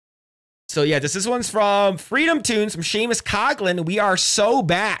So yeah, this one's from FreedomToons from Seamus Coughlin. We are so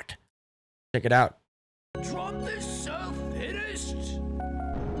back. Check it out. Trump is so finished.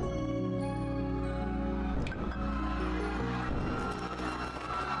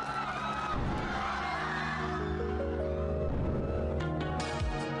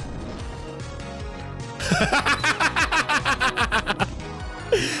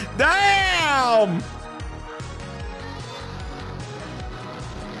 Damn!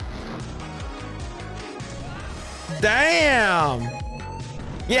 Damn!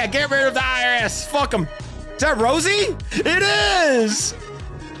 Yeah, get rid of the IRS. Fuck them. Is that Rosie? It is!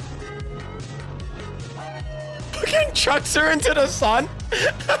 Fucking chucks her into the sun.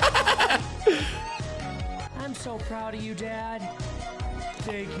 I'm so proud of you, Dad.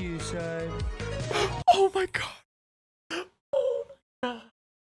 Thank you, son. Oh my god. Oh my god.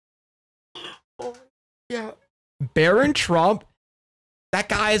 Oh yeah. Baron Trump. That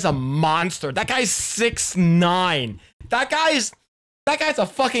guy is a monster. That guy's 6'9". That guy's a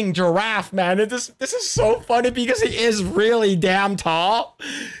fucking giraffe, man. This is so funny because he is really damn tall.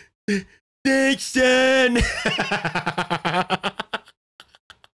 Dixon.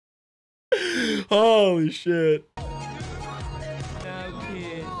 Holy shit. No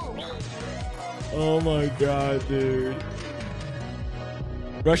kid. Oh my god, dude.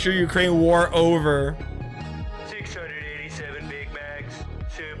 Russia-Ukraine war over. 687 Big Macs.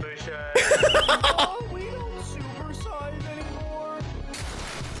 Super size. Oh, we don't super size anymore.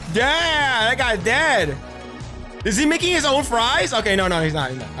 Yeah, that guy's dead. Is he making his own fries? Okay, no, he's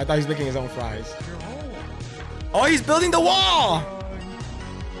not. I thought he was making his own fries. Oh, he's building the wall.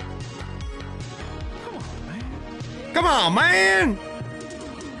 Come on, man.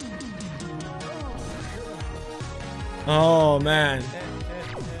 Oh, man.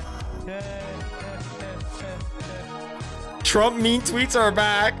 Trump mean tweets are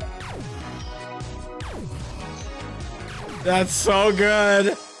back. That's so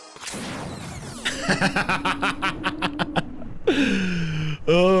good.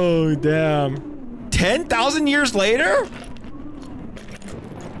 Oh, damn. 10,000 years later?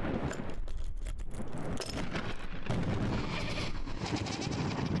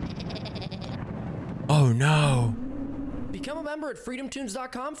 Oh, no. Become a member at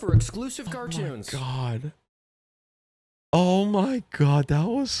FreedomToons.com for exclusive cartoons. Oh, my God. Oh, my God. That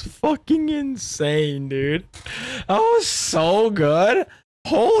was fucking insane, dude. That was so good.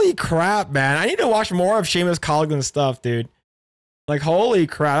 Holy crap, man. I need to watch more of Seamus Coughlin stuff, dude. Like, holy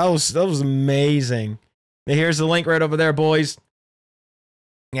crap. That was amazing. Now, here's the link right over there, boys.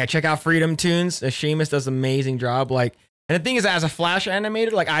 Yeah, check out FreedomToons. Seamus does an amazing job. Like, and the thing is, as a Flash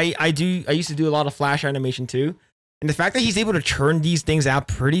animator, like I used to do a lot of Flash animation too. And the fact that he's able to churn these things out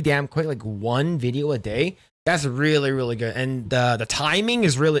pretty damn quick, like one video a day, that's really, really good. And the timing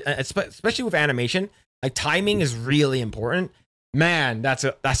is really, especially with animation, like timing is really important. Man, that's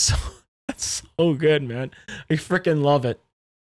so good, man. I freaking love it.